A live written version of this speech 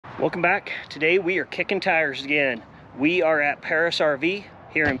Welcome back. Today we are kicking tires again. We are at Parris RV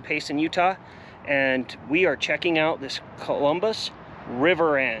here in Payson, Utah, and we are checking out this Columbus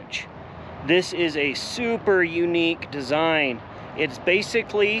River Ranch. This is a super unique design. It's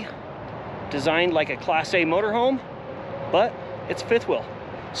basically designed like a Class A motorhome, but it's fifth wheel.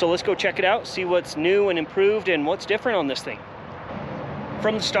 So let's go check it out, see what's new and improved and what's different on this thing.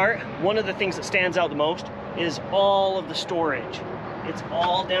 From the start, one of the things that stands out the most is all of the storage. It's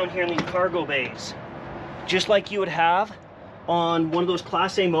all down here in these cargo bays, just like you would have on one of those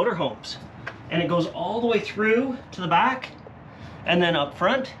Class A motorhomes. And it goes all the way through to the back, and then up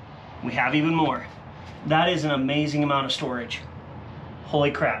front, we have even more. That is an amazing amount of storage.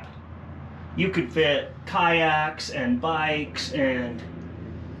 Holy crap. You could fit kayaks and bikes and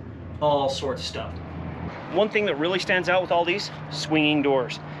all sorts of stuff. One thing that really stands out with all these, swinging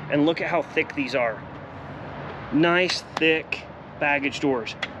doors. And look at how thick these are. Nice, thick baggage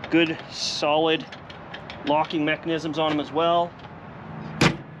doors. Good, solid locking mechanisms on them as well.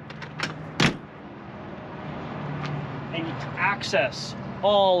 And you can access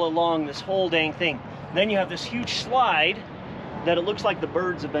all along this whole dang thing. Then you have this huge slide that it looks like the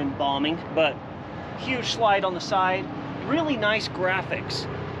birds have been bombing, but huge slide on the side. Really nice graphics.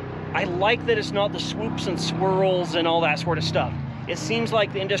 I like that it's not the swoops and swirls and all that sort of stuff. It seems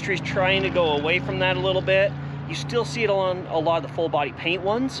like the industry is trying to go away from that a little bit. You still see it on a lot of the full body paint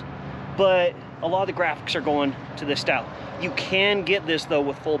ones, but a lot of the graphics are going to this style. You can get this though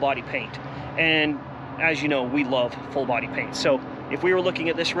with full body paint. And as you know, we love full body paint. So if we were looking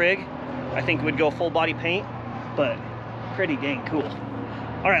at this rig, I think it would go full body paint, but pretty dang cool.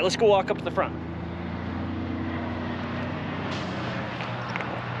 All right, let's go walk up to the front.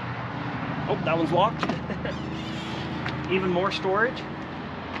 Oh, that one's locked. Even more storage.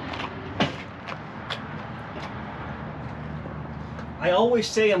 I always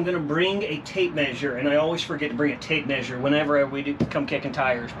say I'm gonna bring a tape measure, and I always forget to bring a tape measure whenever we come kicking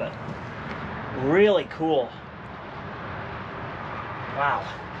tires, but really cool. Wow,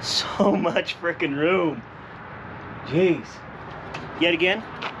 so much freaking room. Jeez. Yet again,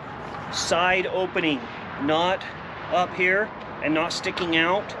 side opening, not up here and not sticking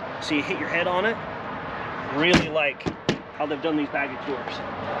out, so you hit your head on it. Really like how they've done these baggage doors.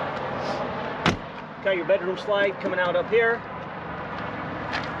 Got your bedroom slide coming out up here.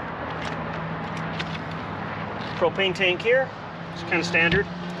 Propane tank here, it's kind of standard.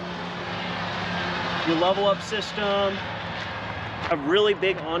 Your level up system, a really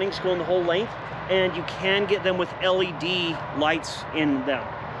big awnings going the whole length, and you can get them with LED lights in them,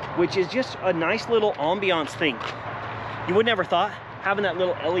 which is just a nice little ambiance thing. You would never thought having that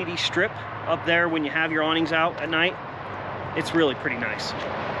little LED strip up there when you have your awnings out at night, it's really pretty nice.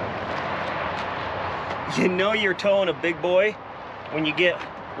 You know you're towing a big boy when you get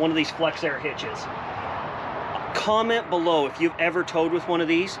one of these Flex Air hitches. Comment below if you've ever towed with one of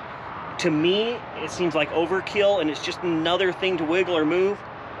these. To me, it seems like overkill and it's just another thing to wiggle or move.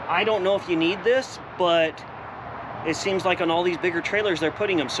 I don't know if you need this, but it seems like on all these bigger trailers they're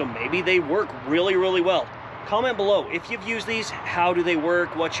putting them, so maybe they work really, really well. Comment below if you've used these, how do they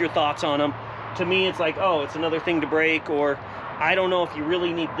work, what's your thoughts on them. To me, it's like, oh, it's another thing to break, or I don't know if you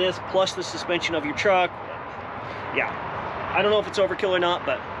really need this plus the suspension of your truck. Yeah, I don't know if it's overkill or not,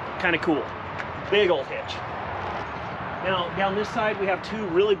 but kind of cool. Big old hitch. Now, down this side, we have two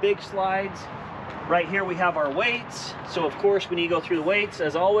really big slides. Right here, we have our weights. So, of course, we need to go through the weights,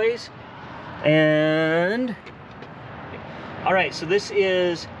 as always. And, all right, so this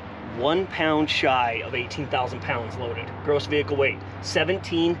is 1 pound shy of 18,000 pounds loaded. Gross vehicle weight,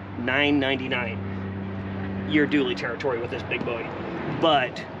 17,999. You're dually territory with this big boy.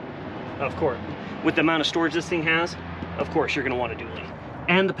 But, of course, with the amount of storage this thing has, of course, you're going to want a dually.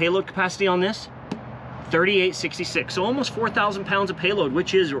 And the payload capacity on this, 3866, so almost 4,000 pounds of payload,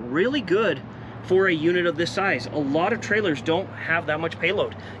 which is really good for a unit of this size. A lot of trailers don't have that much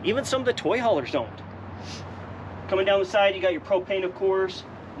payload. Even some of the toy haulers don't. Coming down the side, you got your propane, of course,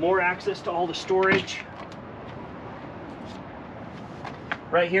 more access to all the storage.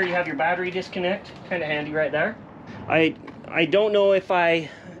 Right here, you have your battery disconnect, kind of handy right there. I don't know if I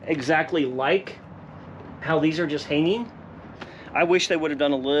exactly like how these are just hanging. I wish they would have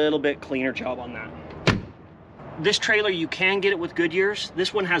done a little bit cleaner job on that. This trailer, you can get it with Goodyears.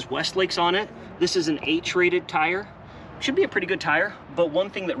 This one has Westlake's on it. This is an H-rated tire. Should be a pretty good tire, but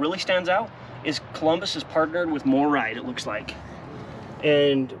one thing that really stands out is Columbus is partnered with MoRide, it looks like.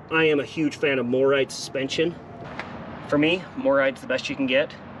 And I am a huge fan of MoRide suspension. For me, MoRide's the best you can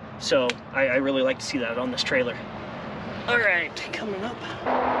get. So I really like to see that on this trailer. All right, coming up.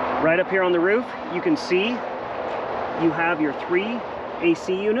 Right up here on the roof, you can see you have your 3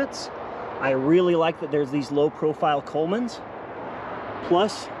 AC units. I really like that there's these low profile Colemans.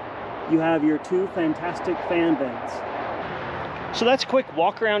 Plus, you have your 2 fantastic fan vents. So that's a quick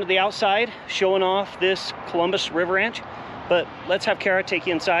walk around to the outside, showing off this Columbus River Ranch. But let's have Kara take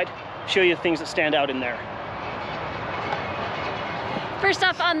you inside, show you the things that stand out in there. First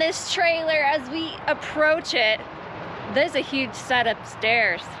off, on this trailer, as we approach it, there's a huge set of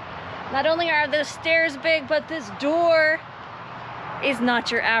stairs. Not only are the stairs big, but this door is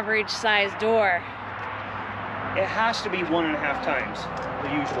not your average size door. It has to be 1.5 times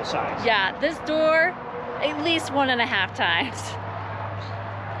the usual size. Yeah, this door, at least 1.5 times.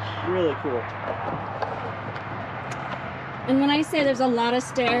 Really cool. And when I say there's a lot of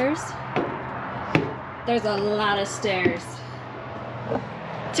stairs, there's a lot of stairs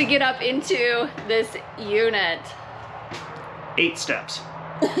to get up into this unit. 8 steps.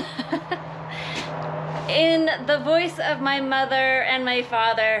 In the voice of my mother and my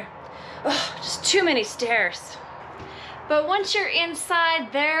father, oh, just too many stairs. But once you're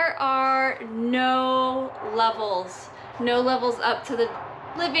inside, there are no levels. No levels up to the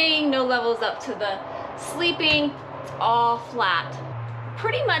living, no levels up to the sleeping. It's all flat.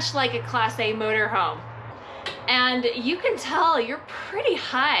 Pretty much like a Class A motorhome. And you can tell you're pretty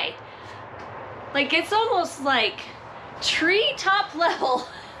high. Like, it's almost like treetop level.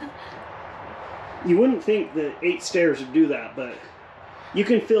 You wouldn't think that 8 stairs would do that, but you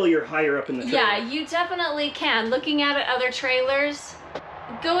can feel you're higher up in the trailer. Yeah, you definitely can. Looking at other trailers,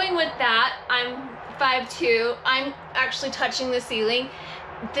 going with that, I'm 5'2", I'm actually touching the ceiling.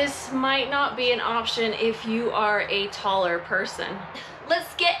 This might not be an option if you are a taller person.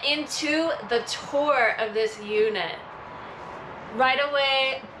 Let's get into the tour of this unit. Right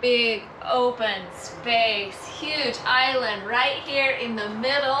away, big open space, huge island right here in the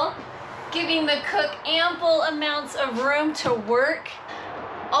middle, giving the cook ample amounts of room to work.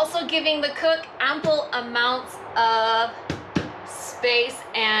 Also giving the cook ample amounts of space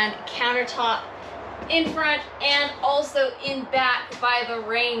and countertop in front and also in back by the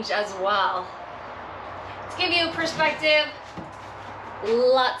range as well. To give you a perspective,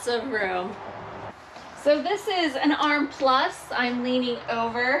 lots of room. So this is an Arm Plus. I'm leaning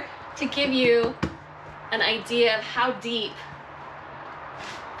over to give you an idea of how deep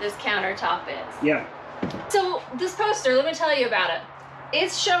this countertop is. Yeah. So this poster, let me tell you about it.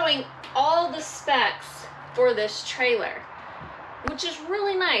 It's showing all the specs for this trailer, which is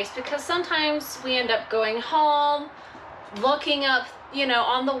really nice because sometimes we end up going home, looking up, you know,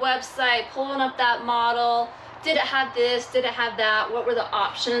 on the website, pulling up that model. Did it have this? Did it have that? What were the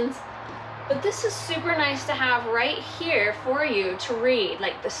options? But this is super nice to have right here for you to read,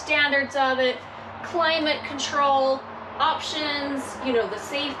 like the standards of it, climate control, options, you know, the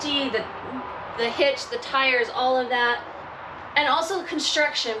safety, the hitch, the tires, all of that. And also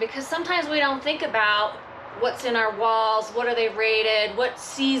construction, because sometimes we don't think about what's in our walls, what are they rated, what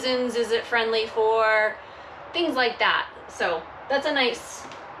seasons is it friendly for, things like that. So that's a nice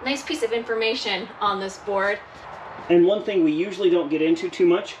piece of information on this board. And one thing we usually don't get into too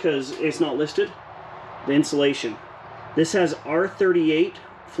much because it's not listed, the insulation. This has R38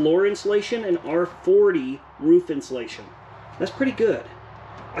 floor insulation and R40 roof insulation. That's pretty good.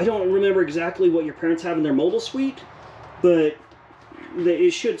 I don't remember exactly what your parents have in their mobile suite, but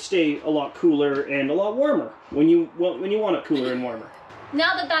it should stay a lot cooler and a lot warmer when you want it cooler and warmer.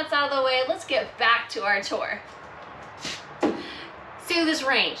 Now that that's out of the way, let's get back to our tour. See this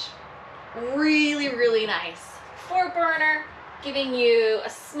range, really, really nice. 4-burner, giving you a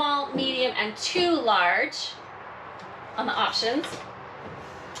small, medium, and 2 large on the options.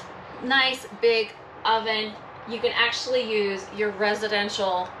 Nice big oven. You can actually use your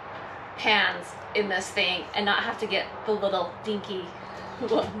residential pans in this thing and not have to get the little dinky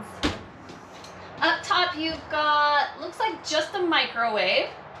ones. Up top you've got, looks like just a microwave.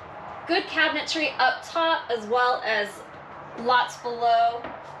 Good cabinetry up top as well as lots below.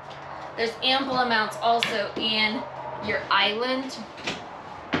 There's ample amounts also in your island.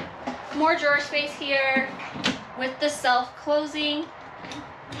 More drawer space here with the self-closing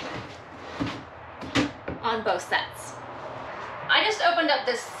on both sets. I just opened up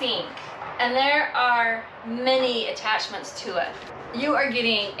this sink and there are many attachments to it. You are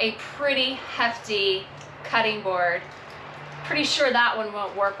getting a pretty hefty cutting board. Pretty sure that one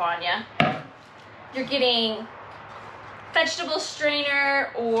won't work on you. You're getting vegetable strainer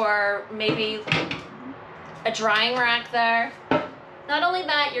or maybe a drying rack there. Not only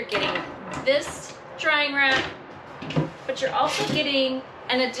that, you're getting this drying rack, but you're also getting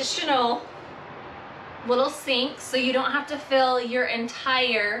an additional little sink so you don't have to fill your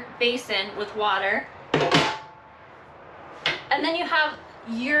entire basin with water. And And then you have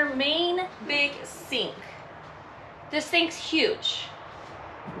your main big sink. This sink's huge,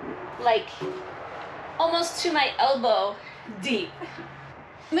 like almost to my elbow deep.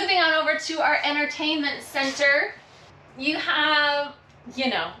 Moving on over to our entertainment center, you have,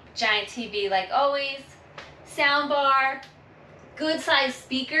 you know, giant TV like always, sound bar, good sized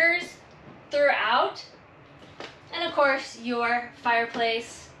speakers throughout, and of course your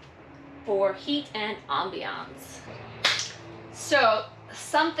fireplace for heat and ambiance. So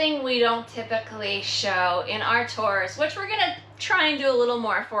something we don't typically show in our tours, which we're gonna try and do a little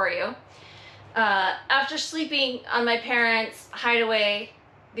more for you. After sleeping on my parents' hideaway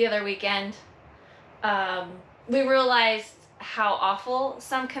the other weekend, we realized how awful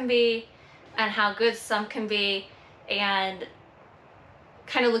some can be and how good some can be, and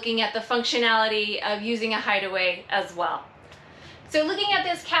kind of looking at the functionality of using a hideaway as well. So looking at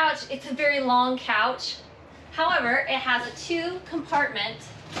this couch, it's a very long couch. However, it has a 2-compartment.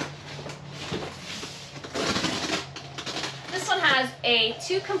 This one has a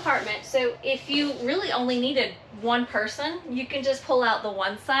 2-compartment, so if you really only needed one person, you can just pull out the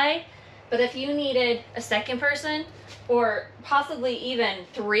one side. But if you needed a second person, or possibly even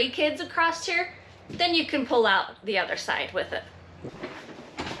 3 kids across here, then you can pull out the other side with it.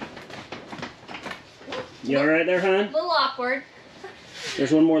 You all right there, hon? A little awkward.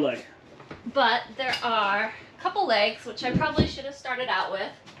 There's one more leg. But there are a couple legs, which I probably should have started out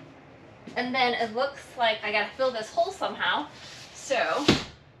with. And then it looks like I gotta fill this hole somehow. So,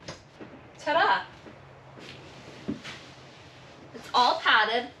 ta-da! It's all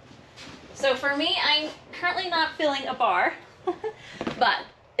padded. So for me, I'm currently not filling a bar. But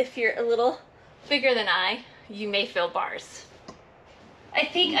if you're a little bigger than I, you may fill bars. I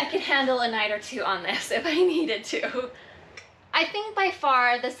think I could handle a night or 2 on this if I needed to. I think by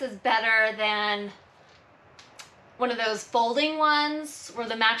far this is better than one of those folding ones where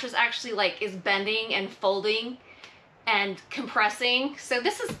the mattress actually like is bending and folding and compressing. So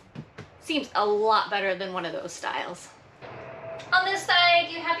this seems a lot better than one of those styles. On this side,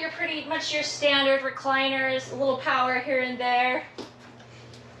 you have your pretty much your standard recliners, a little power here and there.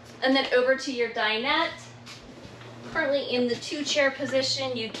 And then over to your dinette. Currently in the 2-chair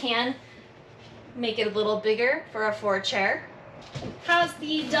position, you can make it a little bigger for a 4-chair. Has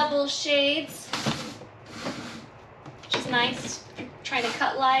the double shades, which is nice if you're trying to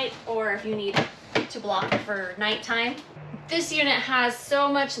cut light or if you need to block it for nighttime. This unit has so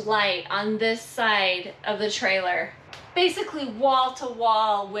much light on this side of the trailer. Basically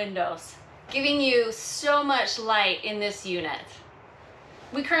wall-to-wall windows, giving you so much light in this unit.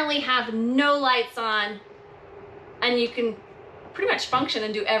 We currently have no lights on, and you can pretty much function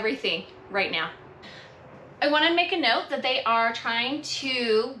and do everything right now. I want to make a note that they are trying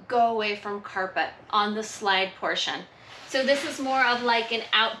to go away from carpet on the slide portion. So this is more of like an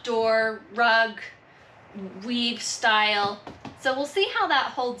outdoor rug weave style. So we'll see how that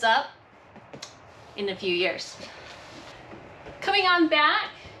holds up in a few years. Coming on back,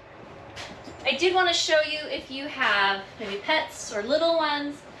 I did want to show you if you have maybe pets or little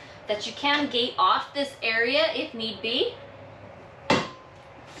ones that you can gate off this area if need be.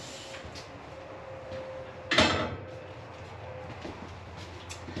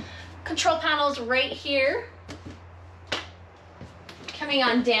 Control panels right here. Coming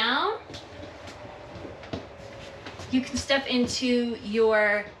on down, you can step into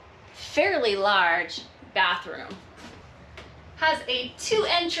your fairly large bathroom. Has a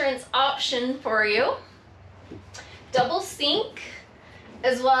 2-entrance option for you. Double sink,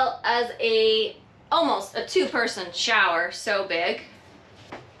 as well as almost a 2-person shower, so big.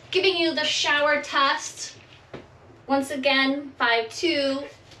 Giving you the shower test. Once again, 5'2",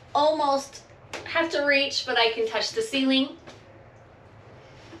 almost have to reach, but I can touch the ceiling.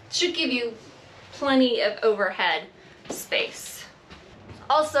 Should give you plenty of overhead space.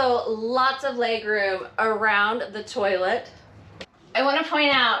 Also, lots of leg room around the toilet. I want to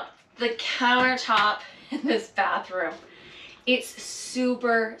point out the countertop in this bathroom. It's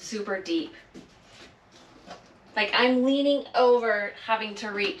super, super deep. Like I'm leaning over, having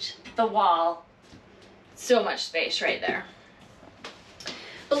to reach the wall. So much space right there.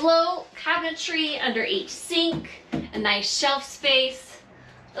 Below, cabinetry under each sink, a nice shelf space,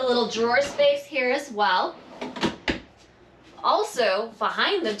 a little drawer space here as well. Also,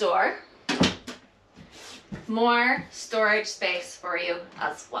 behind the door, more storage space for you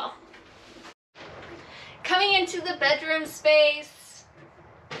as well. Coming into the bedroom space,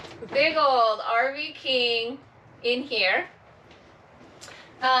 big old RV King in here.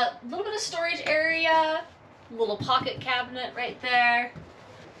 A little bit of storage area, little pocket cabinet right there.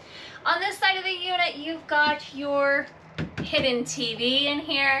 On this side of the unit, you've got your hidden TV in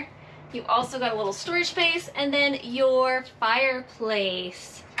here. You also got a little storage space, and then your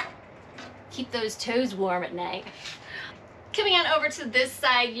fireplace. Keep those toes warm at night. Coming on over to this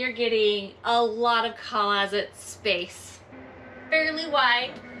side, you're getting a lot of closet space. Fairly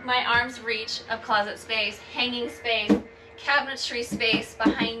wide, my arm's reach of closet space, hanging space, cabinetry space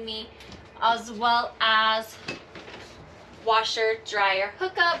behind me, as well as washer, dryer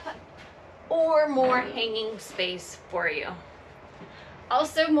hookup, or more hanging space for you.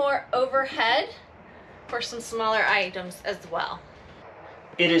 Also more overhead for some smaller items as well.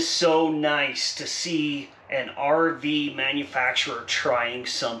 It is so nice to see an RV manufacturer trying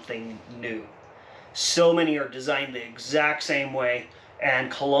something new. So many are designed the exact same way,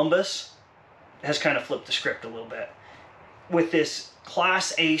 and Columbus has kind of flipped the script a little bit. With this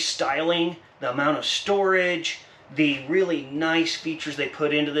Class A styling, the amount of storage, the really nice features they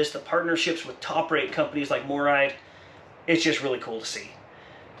put into this, the partnerships with top-rate companies like Moride, it's just really cool to see.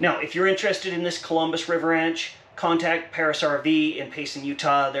 Now, if you're interested in this Columbus River Ranch, contact Parris RV in Payson,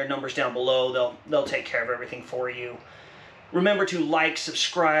 Utah. Their number's down below. They'll take care of everything for you. Remember to like,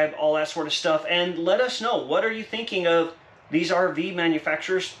 subscribe, all that sort of stuff, and let us know, what are you thinking of these RV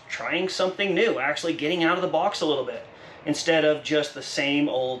manufacturers trying something new, actually getting out of the box a little bit, instead of just the same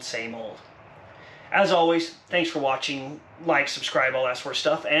old, same old. As always, thanks for watching. Like, subscribe, all that sort of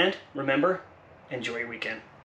stuff, and remember, enjoy your weekend.